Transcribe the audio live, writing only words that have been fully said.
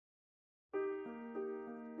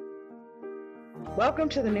Welcome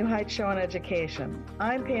to the New Heights Show on Education.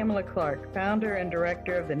 I'm Pamela Clark, founder and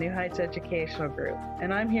director of the New Heights Educational Group,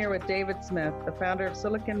 and I'm here with David Smith, the founder of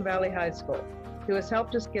Silicon Valley High School, who has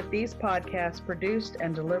helped us get these podcasts produced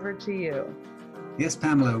and delivered to you. Yes,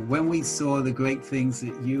 Pamela, when we saw the great things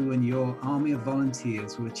that you and your army of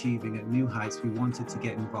volunteers were achieving at New Heights, we wanted to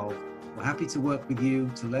get involved. We're happy to work with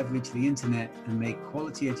you to leverage the internet and make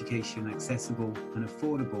quality education accessible and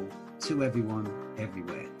affordable to everyone,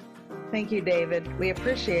 everywhere. Thank you, David. We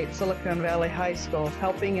appreciate Silicon Valley High School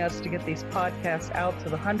helping us to get these podcasts out to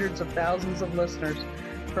the hundreds of thousands of listeners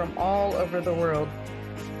from all over the world.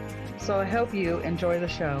 So I hope you enjoy the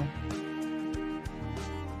show.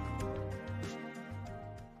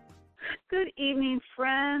 Good evening,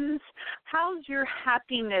 friends. How's your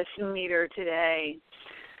happiness meter today?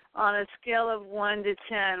 On a scale of 1 to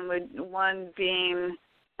 10, with 1 being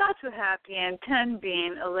not so happy and 10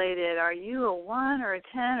 being elated, are you a 1 or a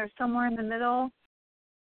 10 or somewhere in the middle?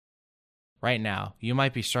 Right now, you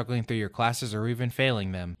might be struggling through your classes or even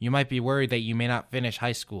failing them. You might be worried that you may not finish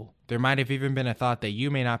high school. There might have even been a thought that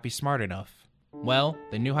you may not be smart enough. Well,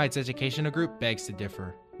 the New Heights Educational Group begs to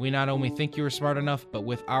differ. We not only think you are smart enough, but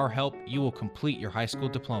with our help, you will complete your high school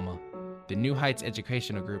diploma. The New Heights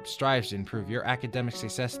Educational Group strives to improve your academic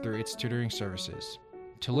success through its tutoring services.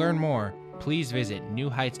 To learn more, please visit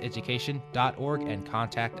newheightseducation.org and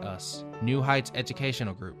contact us. New Heights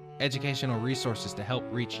Educational Group, educational resources to help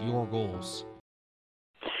reach your goals.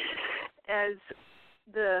 As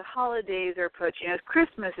the holidays are approaching, as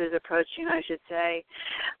Christmas is approaching, I should say,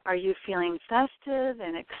 are you feeling festive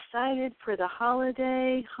and excited for the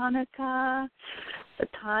holiday, Hanukkah, a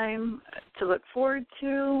time to look forward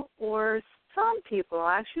to? Or some people,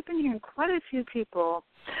 I've actually been hearing quite a few people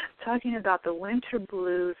talking about the winter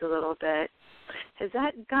blues a little bit. Has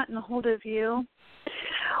that gotten a hold of you?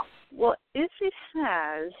 Well, if it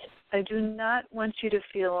has, I do not want you to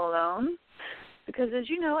feel alone, because as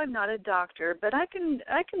you know, I'm not a doctor, but I can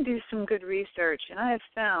do some good research, and I have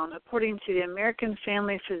found, according to the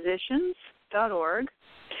AmericanFamilyPhysicians.org,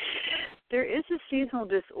 there is a seasonal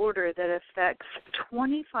disorder that affects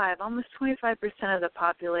almost 25% of the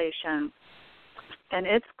population, and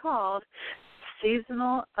it's called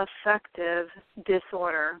seasonal affective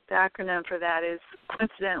disorder. The acronym for that is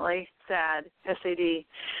coincidentally SAD, S-A-D.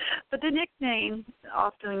 But the nickname,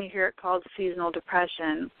 often you hear it called seasonal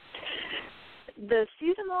depression. The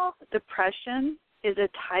seasonal depression is a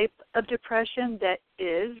type of depression that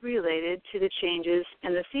is related to the changes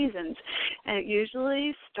in the seasons, and it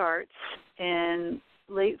usually starts in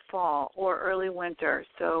late fall or early winter.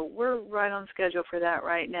 So we're right on schedule for that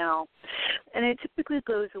right now. And it typically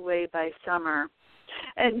goes away by summer.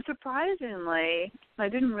 And surprisingly, I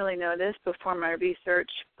didn't really know this before my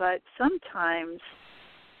research, but sometimes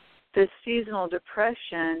this seasonal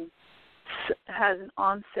depression has an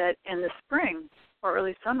onset in the spring or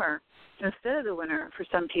early summer instead of the winter for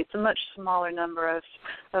some people, a much smaller number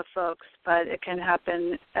of folks, but it can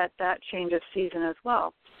happen at that change of season as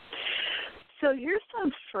well. So here's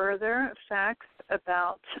some further facts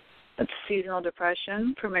about seasonal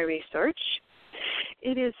depression from my research.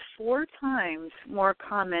 It is 4 times more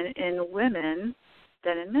common in women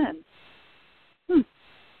than in men.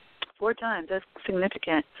 4 times. That's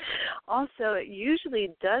significant. Also, it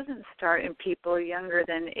usually doesn't start in people younger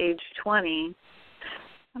than age 20.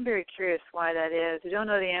 I'm very curious why that is. I don't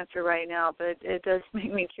know the answer right now, but it does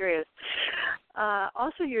make me curious.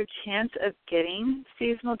 Also, your chance of getting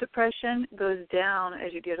seasonal depression goes down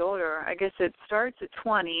as you get older. I guess it starts at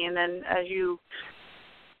 20, and then as you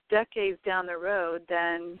decades down the road,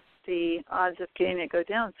 then the odds of getting it go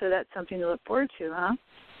down. So that's something to look forward to, huh?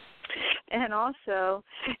 And also,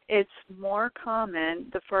 it's more common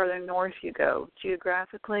the farther north you go.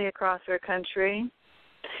 Geographically across our country,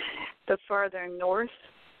 the farther north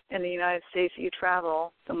in the United States you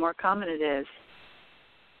travel, the more common it is.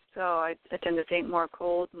 So I tend to think more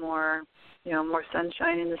cold, more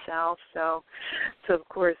sunshine in the south. So of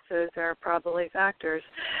course, those are probably factors.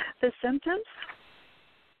 The symptoms,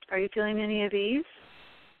 are you feeling any of these?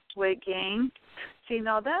 Weight gain. See,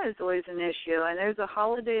 now that is always an issue, and there's a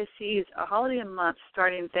holiday a month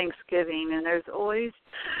starting Thanksgiving, and there's always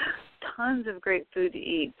tons of great food to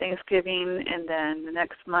eat. Thanksgiving, and then the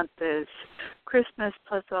next month is Christmas,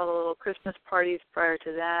 plus all the little Christmas parties prior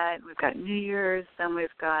to that. We've got New Year's, then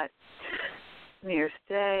we've got New Year's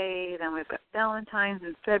Day, then we've got Valentine's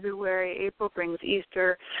in February. April brings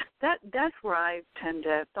Easter. That's where I tend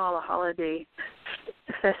to all the holiday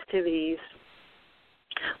festivities.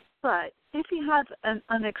 But if you have an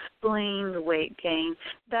unexplained weight gain,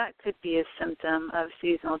 that could be a symptom of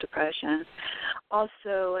seasonal depression.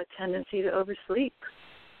 Also, a tendency to oversleep.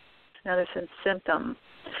 another symptom.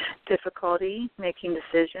 Difficulty making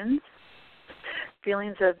decisions,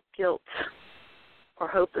 feelings of guilt or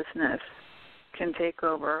hopelessness can take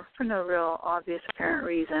over for no real obvious apparent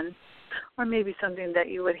reason, or maybe something that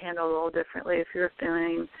you would handle a little differently if you're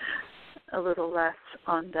feeling a little less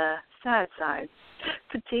on the sad side.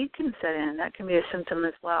 Fatigue can set in. That can be a symptom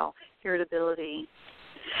as well. Irritability.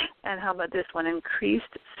 And how about this one? Increased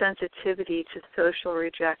sensitivity to social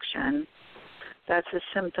rejection. That's a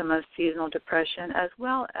symptom of seasonal depression, as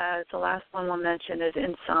well as the last one we'll mention is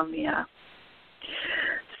insomnia.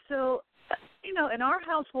 So, in our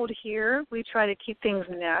household here, we try to keep things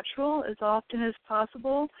natural as often as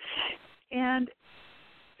possible. And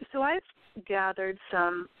so I've gathered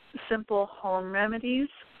some simple home remedies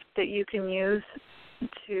that you can use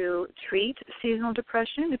to treat seasonal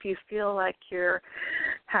depression if you feel like you're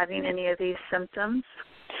having any of these symptoms.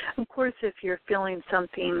 Of course, if you're feeling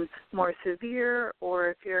something more severe, or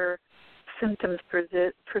if your symptoms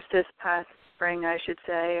persist past spring, I should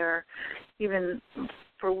say, or even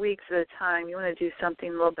for weeks at a time, you want to do something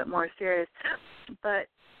a little bit more serious, but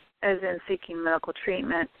as in seeking medical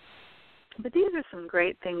treatment. But these are some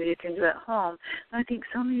great things you can do at home. And I think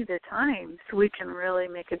so many of the times we can really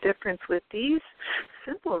make a difference with these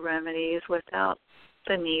simple remedies without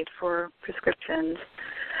the need for prescriptions.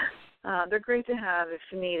 They're great to have if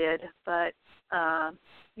needed, but,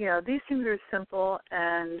 these things are simple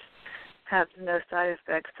and have no side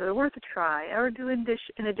effects, so they're worth a try, or do in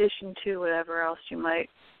addition to whatever else you might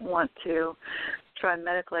want to try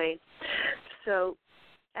medically. So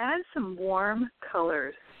add some warm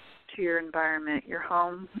colors to your environment, your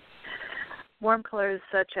home. Warm colors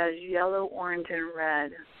such as yellow, orange, and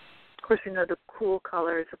red. Of course, we know the cool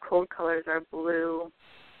colors. The cold colors are blue,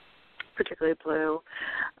 particularly blue.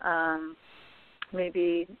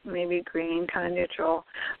 Maybe green, kind of neutral.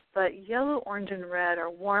 But yellow, orange, and red are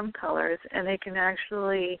warm colors, and they can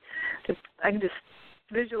actually, I can just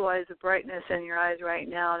visualize the brightness in your eyes right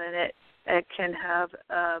now, and it can have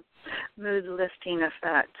a mood-lifting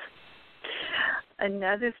effect.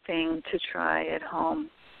 Another thing to try at home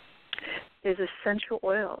is essential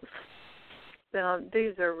oils. Now,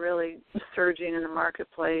 these are really surging in the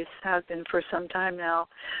marketplace, have been for some time now.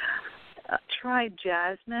 Try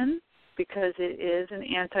jasmine, because it is an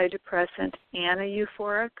antidepressant and a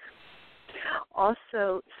euphoric.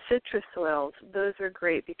 Also, citrus oils. Those are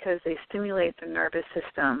great because they stimulate the nervous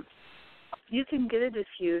system. You can get a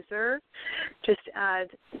diffuser, just add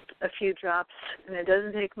a few drops, and it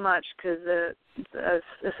doesn't take much because the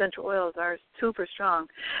essential oils are super strong.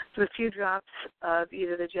 So a few drops of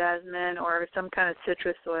either the jasmine or some kind of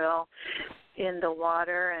citrus oil in the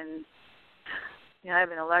water, and I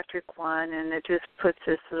have an electric one, and it just puts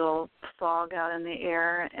this little fog out in the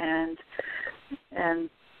air, and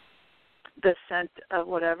the scent of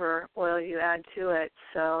whatever oil you add to it.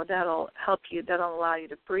 So that'll help you, that'll allow you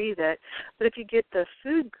to breathe it. But if you get the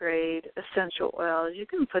food grade essential oils, you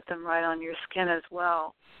can put them right on your skin as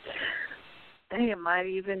well. I think it might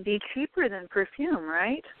even be cheaper than perfume,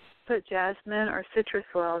 right? Put jasmine or citrus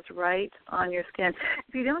oils right on your skin.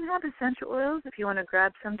 If you don't have essential oils, if you want to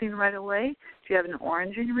grab something right away, if you have an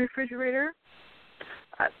orange in your refrigerator,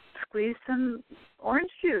 squeeze some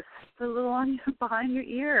orange juice, put a little on behind your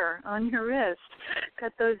ear, on your wrist.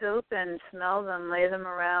 Cut those open, smell them, lay them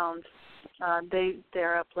around.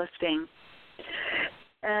 They're uplifting.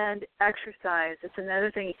 And exercise. It's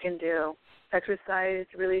another thing you can do. Exercise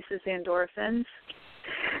releases the endorphins.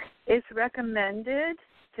 It's recommended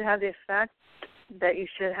to have the effect that you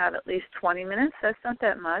should have at least 20 minutes. That's not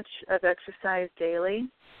that much of exercise daily.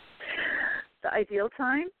 The ideal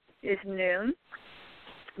time is noon,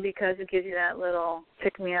 because it gives you that little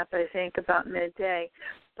pick-me-up, I think, about midday.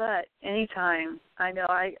 But anytime, I know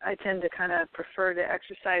I tend to kind of prefer to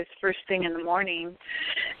exercise first thing in the morning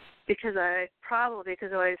because I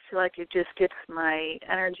always feel like it just gets my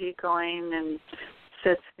energy going and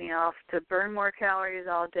sets me off to burn more calories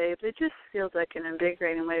all day. But it just feels like an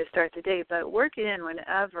invigorating way to start the day. But work it in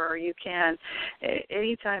whenever you can.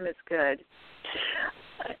 Anytime is good.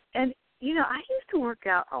 And I used to work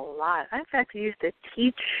out a lot. I, in fact, used to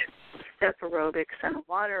teach step aerobics and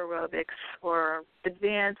water aerobics for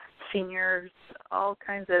advanced seniors, all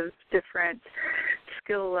kinds of different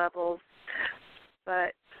skill levels.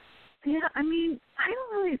 But, I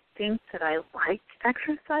don't really think that I like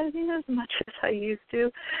exercising as much as I used to.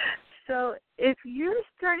 So if you're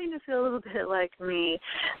starting to feel a little bit like me,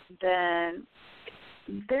 then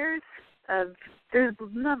there's a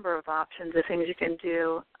number of options of things you can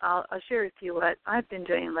do. I'll share with you what I've been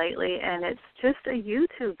doing lately, and it's just a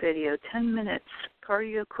YouTube video, 10 minutes,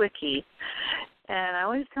 cardio quickie. And I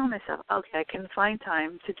always tell myself, okay, I can find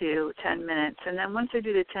time to do 10 minutes. And then once I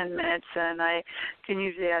do the 10 minutes, then I can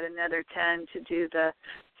usually add another 10 to do the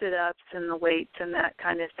sit-ups and the weights and that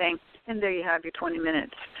kind of thing. And there you have your 20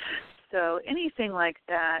 minutes. So anything like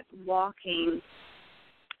that, walking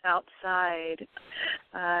outside.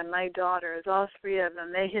 My daughters, all three of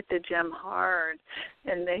them, they hit the gym hard,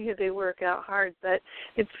 and they work out hard. But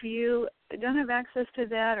if you don't have access to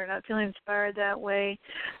that or not feeling inspired that way,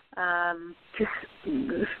 just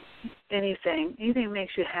anything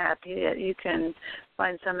makes you happy. You can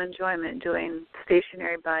find some enjoyment doing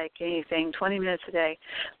stationary bike, anything, 20 minutes a day.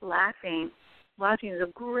 Laughing is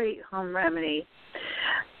a great home remedy.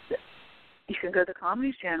 You can go to the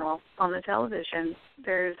Comedy Channel on the television.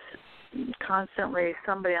 There's constantly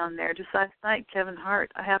somebody on there. Just last night, Kevin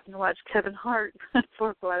Hart. I happened to watch Kevin Hart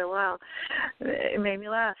for quite a while. It made me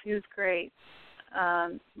laugh. He was great.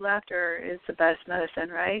 Laughter is the best medicine,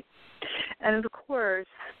 right? And, of course,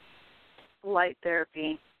 light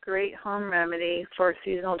therapy. Great home remedy for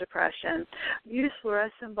seasonal depression. Use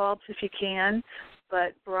fluorescent bulbs if you can,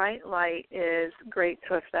 but bright light is great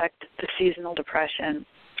to affect the seasonal depression.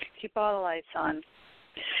 Keep all the lights on.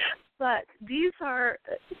 But these are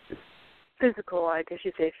physical, I guess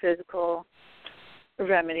you'd say physical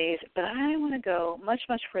remedies. But I want to go much,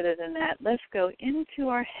 much further than that. Let's go into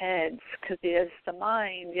our heads, because the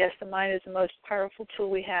mind is the most powerful tool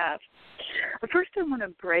we have. But first I want to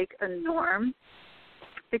break a norm,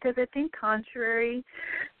 because I think contrary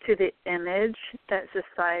to the image that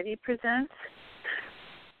society presents,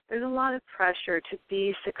 there's a lot of pressure to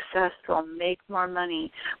be successful, make more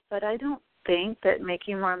money, but I don't think that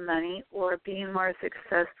making more money or being more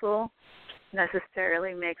successful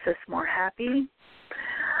necessarily makes us more happy.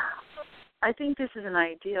 I think this is an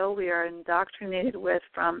ideal we are indoctrinated with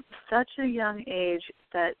from such a young age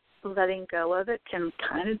that letting go of it can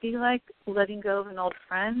kind of be like letting go of an old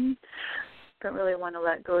friend. Don't really want to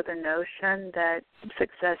let go of the notion that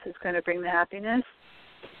success is going to bring the happiness.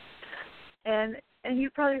 And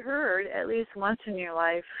you've probably heard at least once in your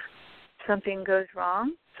life something goes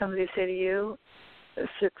wrong. Somebody say to you,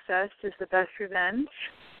 success is the best revenge,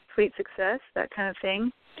 sweet success, that kind of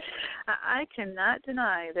thing. I cannot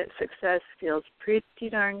deny that success feels pretty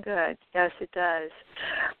darn good. Yes, it does.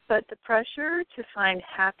 But the pressure to find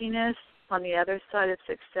happiness on the other side of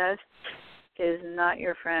success is not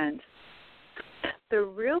your friend. The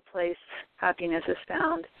real place happiness is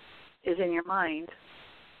found is in your mind,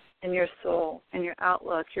 in your soul, in your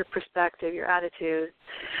outlook, your perspective, your attitude.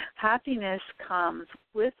 Happiness comes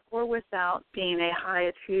with or without being a high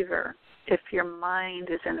achiever if your mind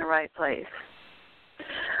is in the right place.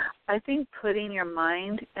 I think putting your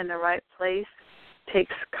mind in the right place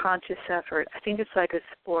takes conscious effort. I think it's like a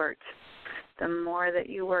sport. The more that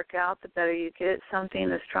you work out, the better you get at something,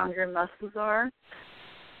 the stronger your muscles are.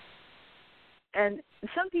 And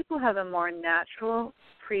some people have a more natural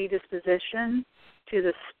predisposition to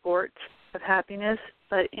the sport of happiness,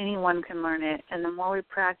 but anyone can learn it. And the more we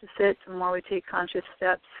practice it, the more we take conscious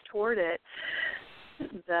steps toward it,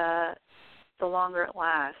 the longer it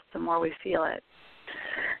lasts, the more we feel it.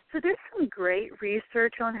 So there's some great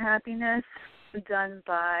research on happiness done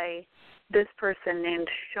by this person named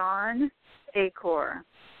Sean Achor,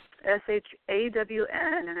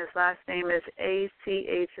 S-H-A-W-N, and his last name is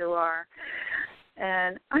A-C-H-O-R.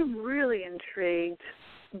 And I'm really intrigued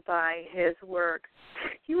by his work.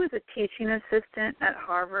 He was a teaching assistant at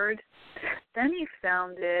Harvard. Then he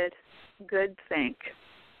founded Good Think.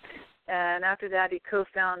 And after that, he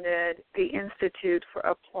co-founded the Institute for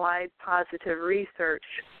Applied Positive Research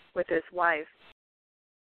with his wife.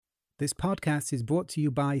 This podcast is brought to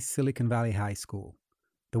you by Silicon Valley High School,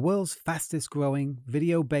 the world's fastest growing,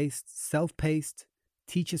 video-based, self-paced,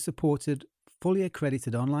 teacher-supported, fully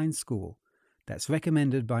accredited online school that's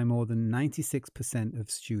recommended by more than 96% of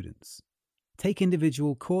students. Take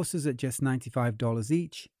individual courses at just $95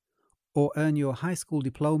 each, or earn your high school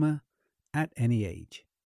diploma at any age.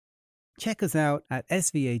 Check us out at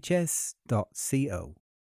svhs.co.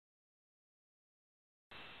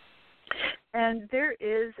 And there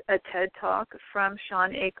is a TED Talk from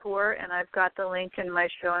Sean Achor, and I've got the link in my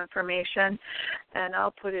show information, and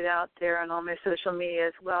I'll put it out there on all my social media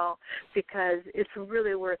as well, because it's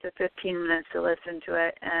really worth the 15 minutes to listen to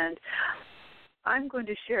it. And I'm going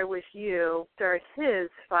to share with you, there are his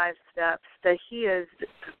 5 steps that he has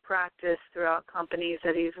practiced throughout companies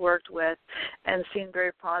that he's worked with and seen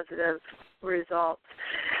very positive results.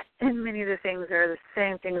 And many of the things are the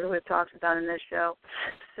same things that we've talked about in this show.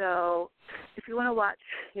 So if you want to watch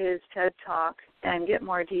his TED Talk and get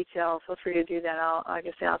more detail, feel free to do that.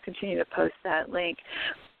 I'll continue to post that link.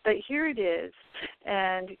 But here it is.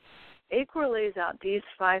 And ACOR lays out these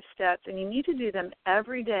 5 steps, and you need to do them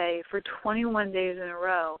every day for 21 days in a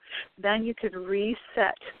row. Then you could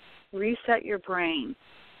reset your brain,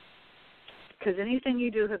 because anything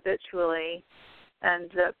you do habitually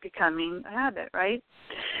ends up becoming a habit, right?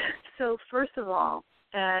 So first of all,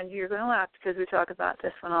 and you're going to laugh because we talk about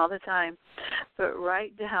this one all the time, but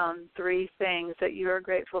write down 3 things that you are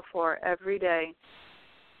grateful for every day.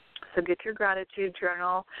 So get your gratitude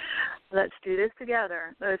journal. Let's do this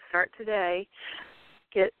together. Let's start today.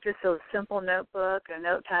 Get just a simple notebook, a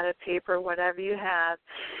notepad of paper, whatever you have.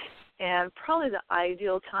 And probably the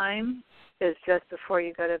ideal time is just before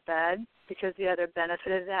you go to bed, because the other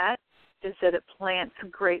benefit of that is that it plants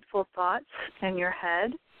grateful thoughts in your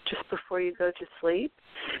head just before you go to sleep.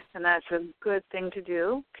 And that's a good thing to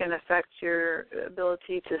do. Can affect your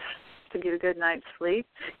ability to get a good night's sleep.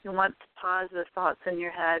 You want positive thoughts in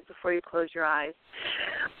your head before you close your eyes.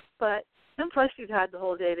 But and plus you've had the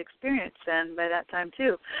whole day to experience then by that time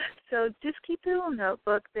too. So just keep a little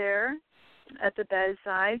notebook there at the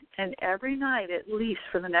bedside, and every night, at least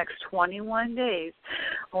for the next 21 days,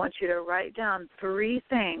 I want you to write down 3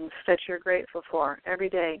 things that you're grateful for every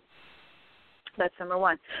day. That's number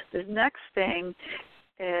 1. The next thing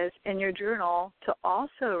is in your journal to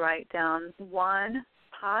also write down 1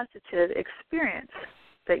 positive experience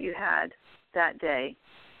that you had that day.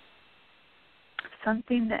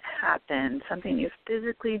 Something that happened, something you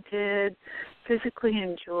physically did, physically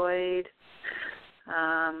enjoyed.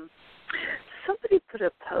 Somebody put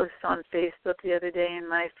a post on Facebook the other day in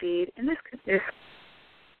my feed, and this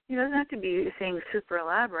doesn't have to be anything super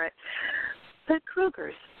elaborate, but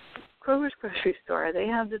Kroger's grocery store, they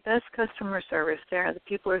have the best customer service there. The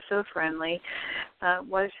people are so friendly.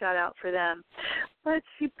 What a shout out for them. But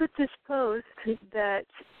she put this post that,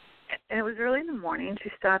 and it was early in the morning,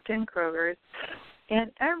 she stopped in Kroger's, and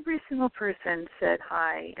every single person said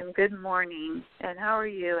hi and good morning and how are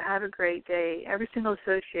you, have a great day, every single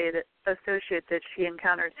associate that she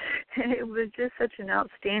encountered. And it was just such an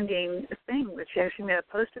outstanding thing that she actually made a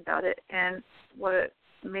post about it, and what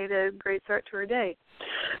made a great start to her day.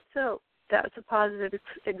 So that's a positive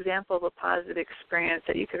example of a positive experience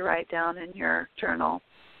that you could write down in your journal.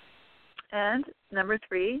 And number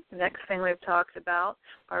 3, the next thing we've talked about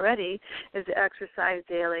already, is to exercise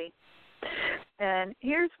daily. And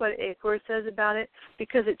here's what ACOR says about it,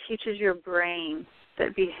 because it teaches your brain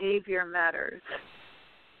that behavior matters.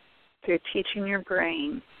 So you're teaching your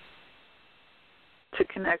brain to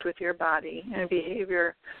connect with your body, and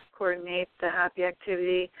behavior coordinate the happy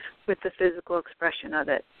activity with the physical expression of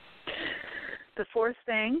it. The 4th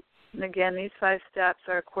thing, and again, these 5 steps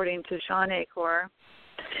are according to Sean ACOR,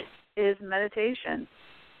 is meditation,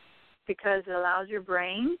 because it allows your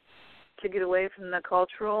brain to get away from the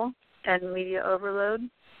cultural and media overload.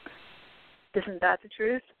 Isn't that the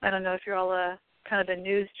truth? I don't know if you're all kind of a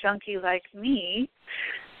news junkie like me,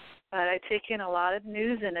 but I take in a lot of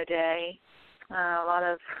news in a day, a lot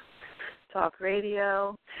of talk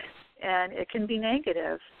radio, and it can be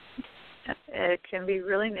negative. It can be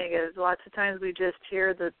really negative. Lots of times we just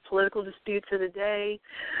hear the political disputes of the day,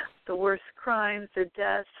 the worst crimes, the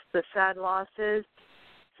deaths, the sad losses.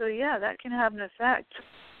 So, yeah, that can have an effect.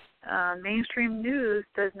 Mainstream news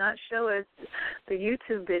does not show us the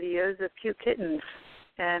YouTube videos of cute kittens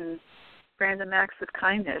and random acts of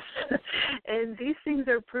kindness. And these things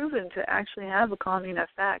are proven to actually have a calming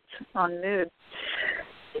effect on mood.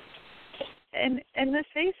 And let's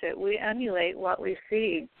face it, we emulate what we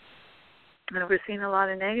see. And if we're seeing a lot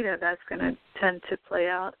of negative, that's going to tend to play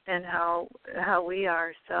out in how we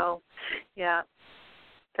are. So, yeah,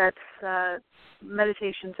 that's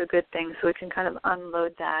meditation's a good thing, so we can kind of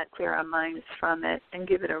unload that, clear our minds from it, and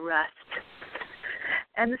give it a rest.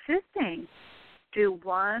 And the 5th thing, do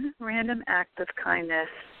 1 random act of kindness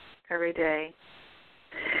every day.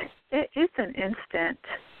 It's an instant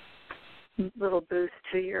little boost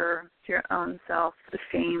to your own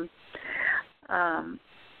self-esteem.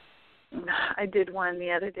 I did one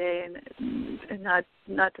the other day, and not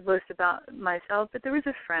to boast about myself, but there was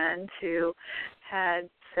a friend who had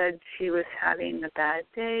said she was having a bad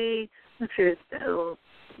day. She was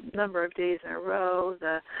a number of days in a row.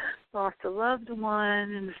 Lost a loved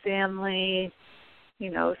one in the family,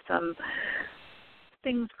 some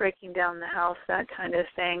things breaking down the house, that kind of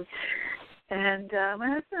thing. And my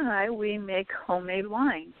husband and I, we make homemade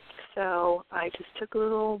wine. So I just took a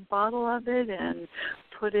little bottle of it and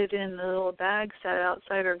put it in the little bag, sat it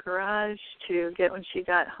outside her garage to get when she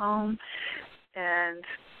got home. And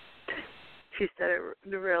she said it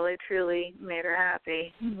really, truly made her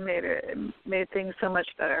happy, made things so much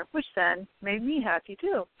better, which then made me happy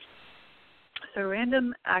too. So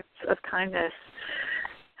random acts of kindness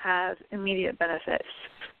have immediate benefits.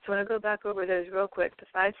 So I'm going to go back over those real quick, the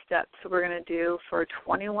 5 steps that we're going to do for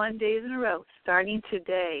 21 days in a row, starting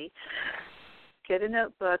today. Get a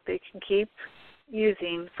notebook that you can keep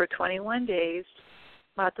using for 21 days,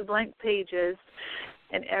 lots of blank pages,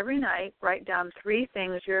 and every night write down 3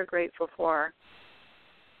 things you're grateful for.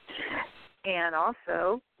 And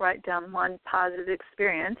also write down 1 positive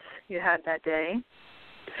experience you had that day.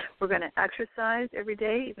 We're going to exercise every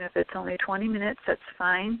day, even if it's only 20 minutes, that's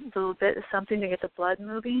fine. A little bit of something to get the blood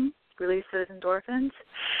moving, release those endorphins,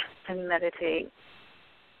 and meditate.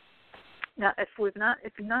 Now, if you've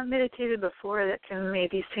not meditated before, that can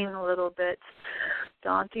maybe seem a little bit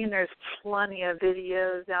daunting. There's plenty of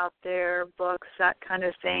videos out there, books, that kind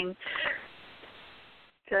of thing.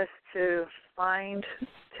 Just to find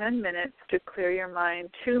 10 minutes to clear your mind,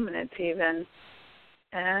 2 minutes even,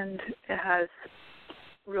 and it has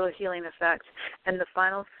real healing effects. And the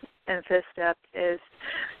final and 5th step is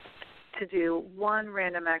to do 1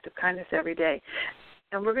 random act of kindness every day.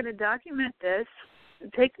 And we're going to document this.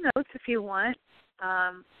 Take notes if you want.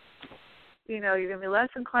 You're going to be less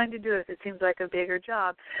inclined to do it if it seems like a bigger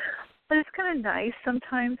job. But it's kind of nice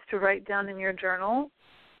sometimes to write down in your journal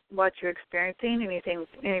what you're experiencing,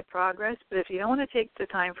 any progress. But if you don't want to take the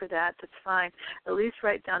time for that, that's fine. At least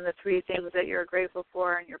write down the 3 things that you're grateful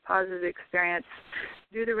for and your positive experience.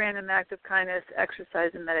 Do the random act of kindness, exercise,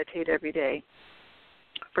 and meditate every day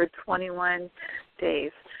for 21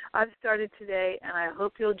 days. I've started today, and I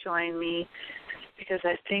hope you'll join me because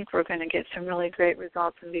I think we're going to get some really great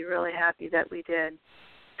results and be really happy that we did.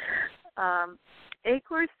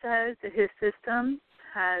 Acor says that his system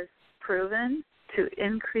has proven to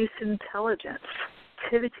increase intelligence,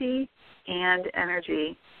 activity, and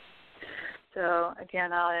energy. So,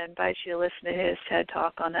 again, I'll invite you to listen to his TED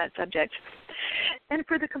Talk on that subject. And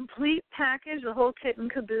for the complete package, the whole kit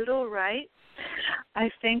and caboodle, right,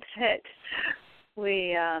 I think that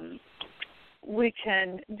we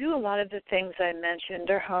can do a lot of the things I mentioned,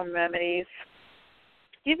 or home remedies,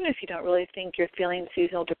 even if you don't really think you're feeling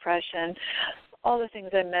seasonal depression. All the things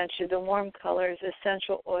I mentioned, the warm colors,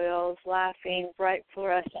 essential oils, laughing, bright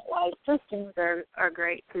fluorescent lights, those things are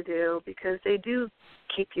great to do because they do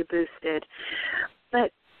keep you boosted.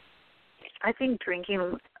 But I think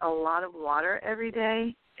drinking a lot of water every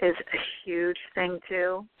day is a huge thing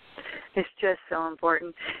too. It's just so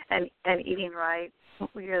important. And eating right,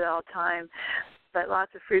 we hear that all the time. But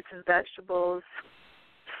lots of fruits and vegetables,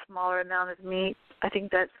 smaller amount of meat. I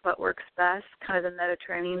think that's what works best, kind of the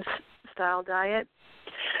Mediterranean style diet.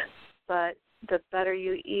 But the better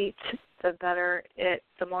you eat, the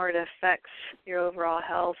more it affects your overall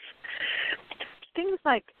health. Things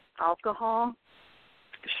like alcohol,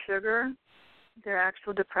 sugar, they're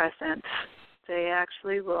actual depressants. They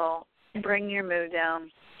actually will bring your mood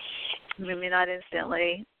down. Maybe not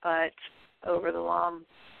instantly, but over the long,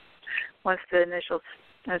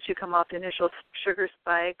 as you come off the initial sugar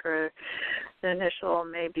spike or the initial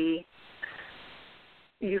maybe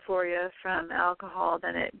euphoria from alcohol,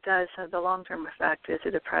 then it does have the long-term effect as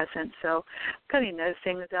a depressant. So cutting those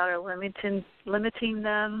things out or limiting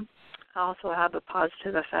them also have a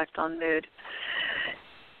positive effect on mood.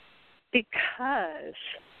 Because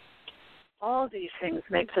all these things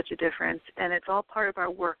make such a difference, and it's all part of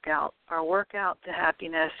our workout to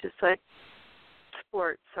happiness, just like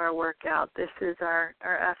sports, our workout. This is our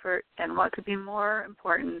effort, and what could be more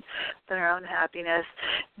important than our own happiness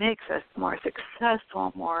makes us more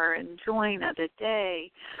successful, more enjoying of the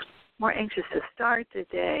day, more anxious to start the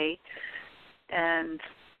day, and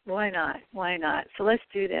why not? So let's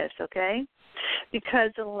do this, okay? Because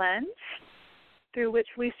the lens through which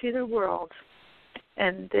we see the world,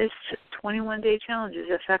 and this 21-day challenge is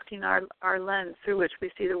affecting our lens through which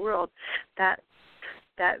we see the world. That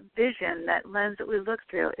vision, that lens that we look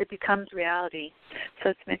through, it becomes reality. So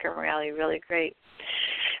let's make our reality really great.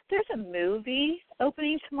 There's a movie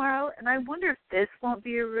opening tomorrow, and I wonder if this won't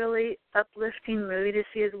be a really uplifting movie to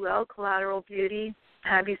see as well, Collateral Beauty.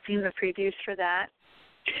 Have you seen the previews for that?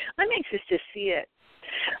 I'm anxious to see it.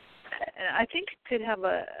 And I think it could have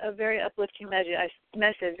a very uplifting message.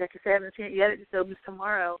 Like I said, I haven't seen it yet. It just opens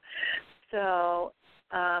tomorrow. So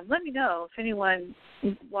let me know if anyone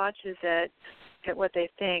watches it, at what they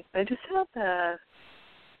think. But it just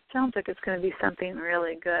sounds like it's going to be something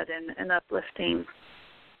really good and uplifting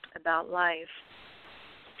about life.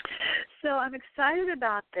 So I'm excited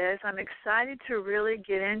about this. I'm excited to really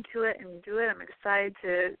get into it and do it. I'm excited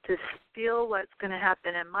to feel what's going to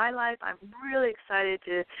happen in my life. I'm really excited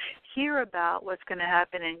to hear about what's going to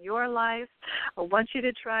happen in your life. I want you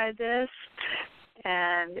to try this.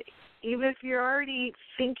 And even if you already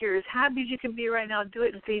think you're as happy as you can be right now, do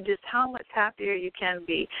it and see just how much happier you can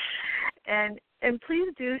be. And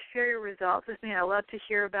please do share your results with me. I love to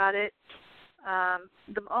hear about it.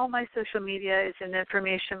 All my social media is in the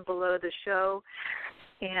information below the show,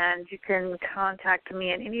 and you can contact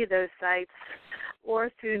me at any of those sites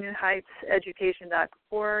or through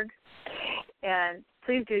newheightseducation.org. And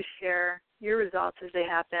please do share your results as they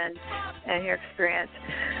happen and your experience.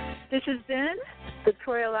 This has been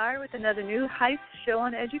Victoria Lowery with another New Heights show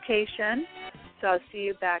on education. So I'll see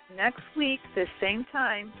you back next week, the same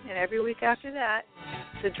time, and every week after that.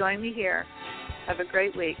 So join me here. Have a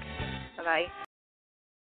great week. Bye-bye.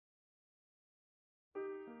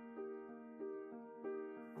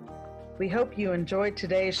 We hope you enjoyed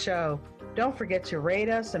today's show. Don't forget to rate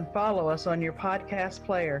us and follow us on your podcast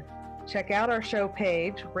player. Check out our show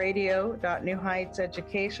page,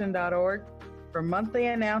 radio.newheightseducation.org, for monthly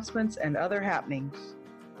announcements and other happenings.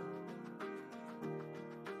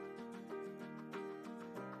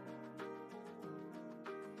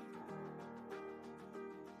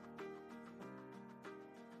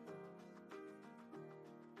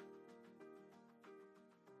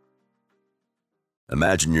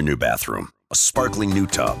 Imagine your new bathroom. A sparkling new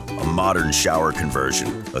tub, a modern shower conversion,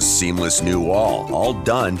 a seamless new wall, all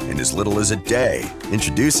done in as little as a day.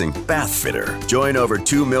 Introducing Bath Fitter. Join over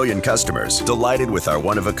 2 million customers delighted with our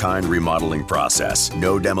one-of-a-kind remodeling process.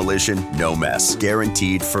 No demolition, no mess.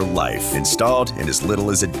 Guaranteed for life. Installed in as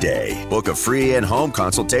little as a day. Book a free in-home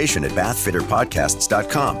consultation at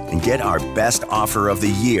bathfitterpodcasts.com and get our best offer of the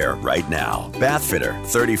year right now. Bath Fitter,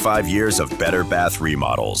 35 years of better bath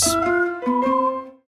remodels.